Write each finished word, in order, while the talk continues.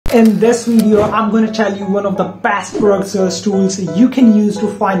In this video, I'm going to tell you one of the best product search tools you can use to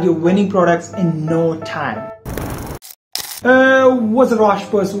find your winning products in no time. What's up,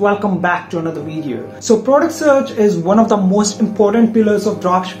 dropshippers? Welcome back to another video. So product search is one of the most important pillars of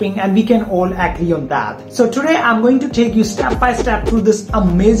dropshipping, and we can all agree on that. So today I'm going to take you step by step through this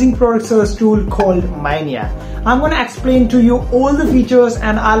amazing product search tool called Minea. I'm going to explain to you all the features,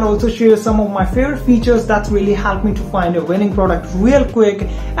 and I'll also share some of my favorite features that really help me to find a winning product real quick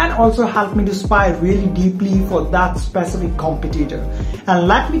and also help me to spy really deeply for that specific competitor. And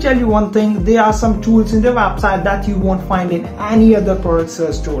let me tell you one thing, there are some tools in the website that you won't find in any other product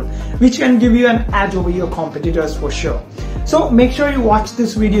search tool, which can give you an edge over your competitors for sure. So make sure you watch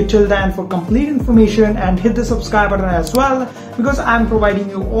this video till the end for complete information, and hit the subscribe button as well, because I'm providing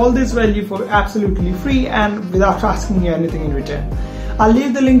you all this value for absolutely free and without asking you anything in return. I'll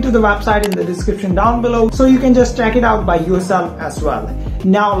leave the link to the website in the description down below, so you can just check it out by yourself as well.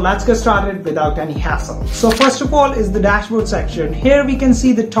 Now let's get started without any hassle. So first of all is the dashboard section. Here we can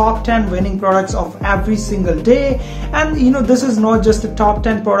see the top 10 winning products of every single day, and this is not just the top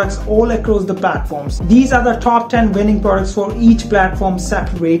 10 products all across the platforms. These are the top 10 winning products for each platform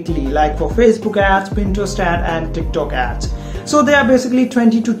separately, like for Facebook ads, Pinterest ad, and TikTok ads. So there are basically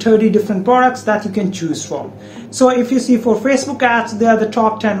 20 to 30 different products that you can choose from. So if you see for Facebook ads, they are the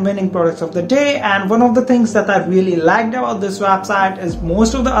top 10 winning products of the day. And one of the things that I really liked about this website is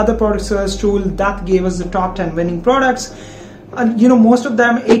most of the other product search tools that gave us the top 10 winning products, most of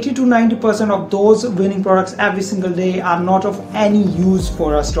them, 80 to 90% of those winning products every single day are not of any use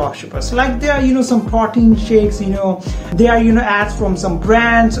for us dropshippers. Like there are, some protein shakes, there are, ads from some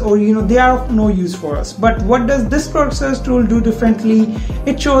brands, or, they are of no use for us. But what does this product search tool do differently?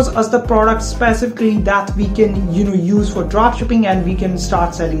 It shows us the products specifically that we can, use for dropshipping, and we can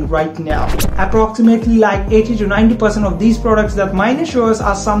start selling right now. Approximately like 80 to 90% of these products that Minea shows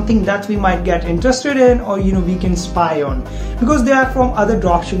are something that we might get interested in, or, we can spy on, because they are from other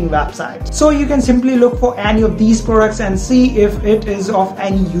dropshipping websites. So you can simply look for any of these products and see if it is of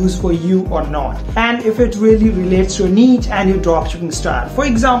any use for you or not, and if it really relates to your niche and your dropshipping style. For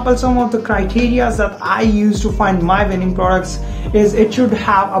example, some of the criteria that I use to find my winning products is it should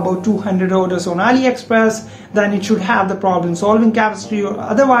have about 200 orders on AliExpress, then it should have the problem solving capacity, or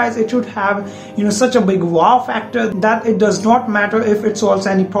otherwise it should have such a big wow factor that it does not matter if it solves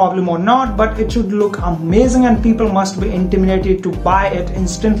any problem or not, but it should look amazing and people must be intimidated to buy it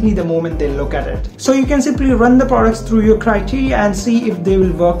instantly the moment they look at it. So you can simply run the products through your criteria and see if they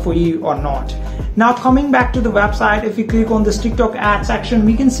will work for you or not. Now coming back to the website, if you click on this TikTok ad section,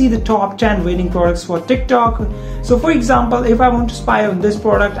 we can see the top 10 winning products for TikTok. So for example, if I want to spy on this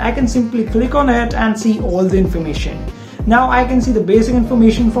product, I can simply click on it and see all the information. Now I can see the basic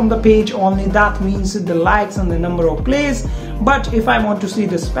information from the page only, that means the likes and the number of plays. But if I want to see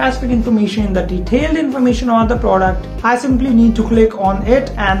the specific information, the detailed information on the product, I simply need to click on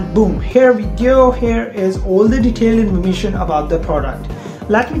it, and boom, here we go. Here is all the detailed information about the product.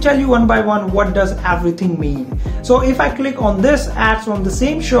 Let me tell you one by one what does everything mean. So if I click on this ads from the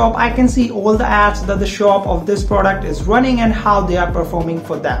same shop, I can see all the ads that the shop of this product is running and how they are performing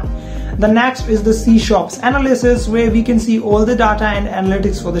for them. The next is the C shops analysis, where we can see all the data and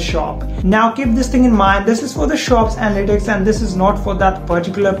analytics for the shop. Now keep this thing in mind, this is for the shop's analytics and this is not for that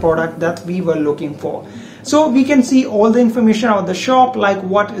particular product that we were looking for. So we can see all the information about the shop, like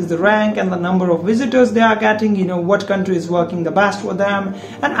what is the rank and the number of visitors they are getting, what country is working the best for them,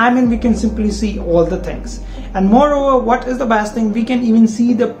 and we can simply see all the things. And moreover, what is the best thing, we can even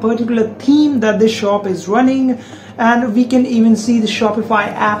see the particular theme that the shop is running, and we can even see the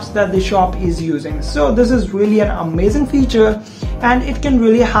Shopify apps that the shop is using. So this is really an amazing feature, and it can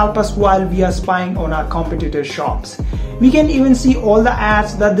really help us while we are spying on our competitor shops. We can even see all the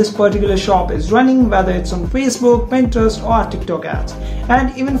ads that this particular shop is running, whether it's on Facebook, Pinterest, or TikTok ads.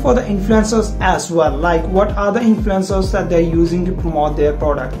 And even for the influencers as well, like what are the influencers that they're using to promote their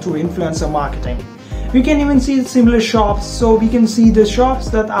product through influencer marketing. We can even see similar shops, so we can see the shops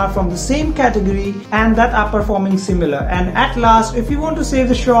that are from the same category and that are performing similar. And at last, if you want to save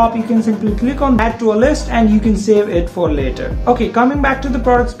the shop, you can simply click on add to a list and you can save it for later. Okay, coming back to the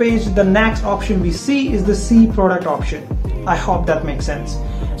products page, the next option we see is the see product option. I hope that makes sense.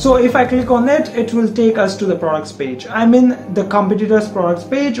 So if I click on it, it will take us to the products page. I'm in the competitors products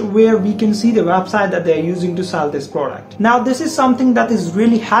page, where we can see the website that they're using to sell this product. Now this is something that is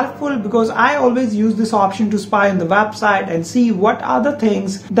really helpful, because I always use this option to spy on the website and see what are the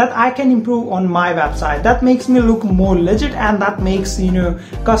things that I can improve on my website. That makes me look more legit, and that makes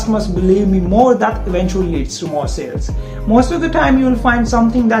customers believe me more. That eventually leads to more sales. Most of the time you will find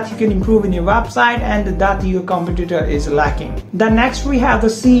something that you can improve in your website and that your competitor is lacking. Then next we have the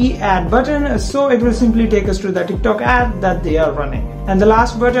see ad button, so it will simply take us to the TikTok ad that they are running. And the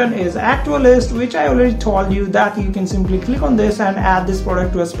last button is add to a list, which I already told you that you can simply click on this and add this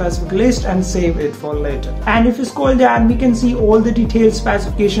product to a specific list and save it for later. And if you scroll down, we can see all the detailed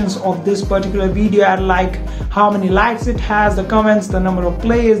specifications of this particular video ad, like how many likes it has, the comments, the number of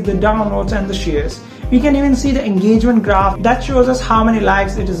plays, the downloads and the shares. We can even see the engagement graph that shows us how many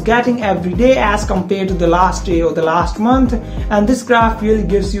likes it is getting every day as compared to the last day or the last month. And this graph really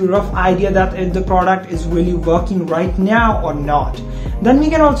gives you a rough idea that if the product is really working right now or not. Then we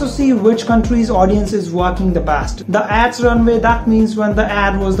can also see which country's audience is working the best. The ads runway, that means when the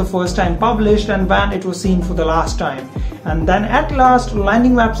ad was the first time published and when it was seen for the last time. And then at last,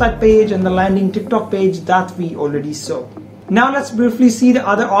 landing website page and the landing TikTok page that we already saw. Now let's briefly see the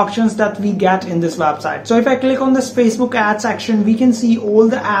other options that we get in this website. So if I click on this Facebook ad section, we can see all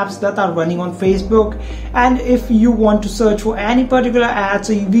the apps that are running on Facebook. And if you want to search for any particular ad,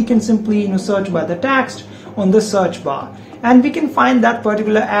 so we can simply search by the text on the search bar. And we can find that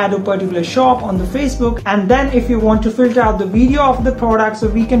particular ad or particular shop on the Facebook. And then if you want to filter out the video of the product, so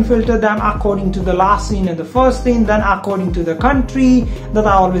we can filter them according to the last seen and the first seen, then according to the country that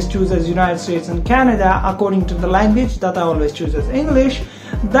I always choose as United States and Canada, according to the language that I always choose as English,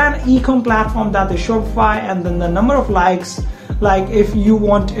 then e-com platform that is Shopify, and then the number of likes, like if you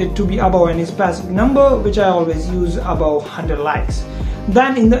want it to be above any specific number, which I always use above 100 likes.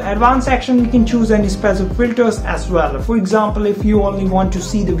 Then in the advanced section, we can choose any specific filters as well. For example, if you only want to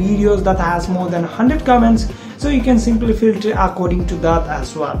see the videos that has more than 100 comments, so you can simply filter according to that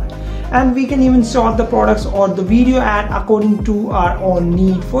as well. And we can even sort the products or the video ad according to our own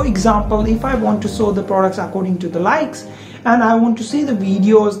need. For example, if I want to sort the products according to the likes, and I want to see the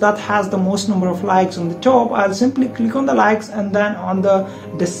videos that has the most number of likes on the top, I'll simply click on the likes and then on the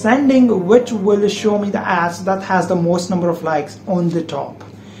descending, which will show me the ads that has the most number of likes on the top.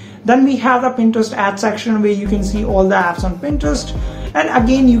 Then we have the Pinterest ad section where you can see all the apps on Pinterest. And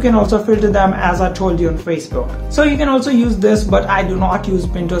again, you can also filter them as I told you on Facebook. So you can also use this, but I do not use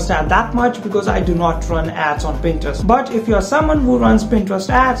Pinterest ad that much because I do not run ads on Pinterest. But if you're someone who runs Pinterest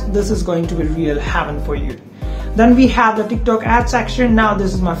ads, this is going to be real heaven for you. Then we have the TikTok ad section. Now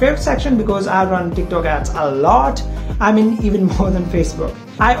this is my favorite section because I run TikTok ads a lot. I mean, even more than Facebook.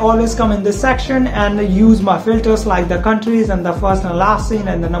 I always come in this section and use my filters like the countries and the first and last seen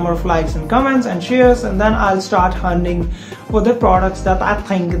and the number of likes and comments and shares, and then I'll start hunting for the products that I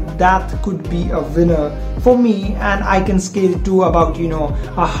think that could be a winner for me and I can scale to about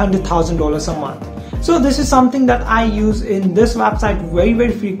 $100,000 a month. So this is something that I use in this website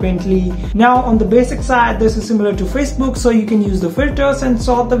very frequently. Now on the basic side, this is similar to Facebook, so you can use the filters and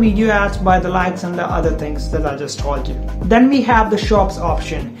sort the video ads by the likes and the other things that I just told you. Then we have the shops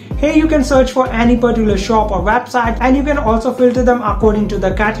option. Here you can search for any particular shop or website, and you can also filter them according to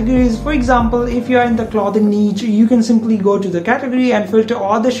the categories. For example, if you are in the clothing niche, you can simply go to the category and filter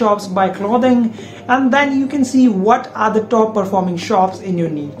all the shops by clothing, and then you can see what are the top performing shops in your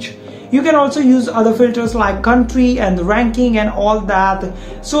niche. You can also use other filters like country and the ranking and all that.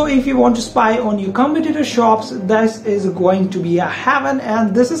 So if you want to spy on your competitor shops, this is going to be a heaven,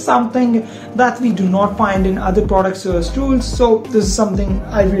 and this is something that we do not find in other product search tools. So this is something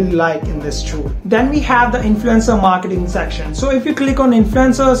I really like in this tool. Then we have the influencer marketing section. So if you click on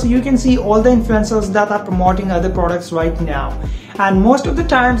influencers, you can see all the influencers that are promoting other products right now. And most of the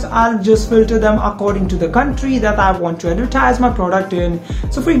times I'll just filter them according to the country that I want to advertise my product in.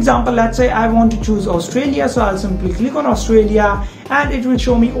 So for example, let's say I want to choose Australia, so I'll simply click on Australia and it will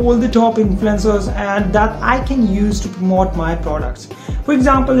show me all the top influencers and that I can use to promote my products. For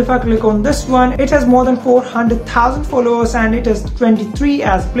example, if I click on this one, it has more than 400,000 followers and it has 23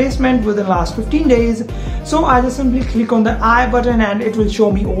 as placement within the last 15 days. So I just simply click on the I button and it will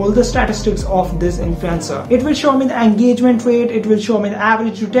show me all the statistics of this influencer. It will show me the engagement rate, it will show me the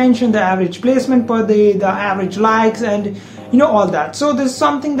average retention, the average placement per day, the average likes, and all that. So this is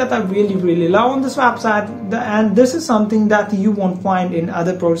something that I really love on this website, and this is something that you won't find in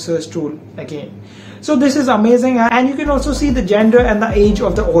other product search tool again. So this is amazing, and you can also see the gender and the age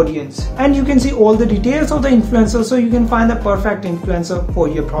of the audience, and you can see all the details of the influencer, so you can find the perfect influencer for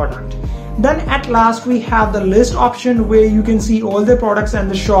your product. Then at last we have the list option where you can see all the products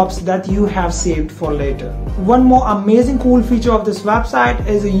and the shops that you have saved for later. One more amazing cool feature of this website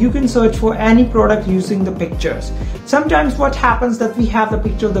is you can search for any product using the pictures. Sometimes what happens that we have the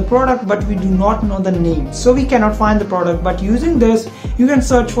picture of the product but we do not know the name, so we cannot find the product, but using this you can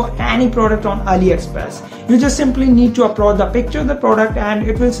search for any product on AliExpress. You just simply need to upload the picture of the product and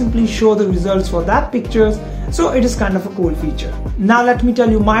it will simply show the results for that pictures. So it is kind of a cool feature. Now let me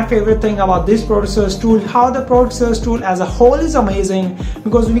tell you my favorite thing about this product search tool. How the product search tool as a whole is amazing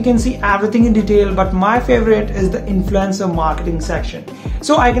because we can see everything in detail, but my favorite is the influencer marketing section.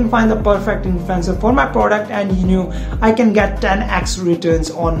 So I can find the perfect influencer for my product, and I can get 10x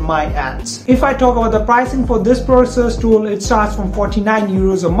returns on my ads. If I talk about the pricing for this product search tool, it starts from 49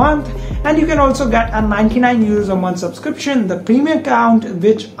 euros a month, and you can also get a 99 euros a month subscription, the premium account,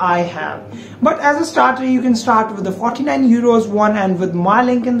 which I have. But as a starter, you can start with the 49 euros one, and with my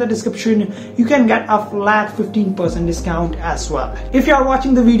link in the description, you can get a flat 15% discount as well. If you are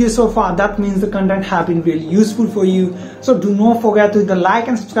watching the video so far, that means the content has been really useful for you. So do not forget to hit the like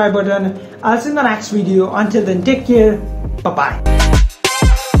and subscribe button. I'll see you in the next video. Until then, take care. Bye-bye.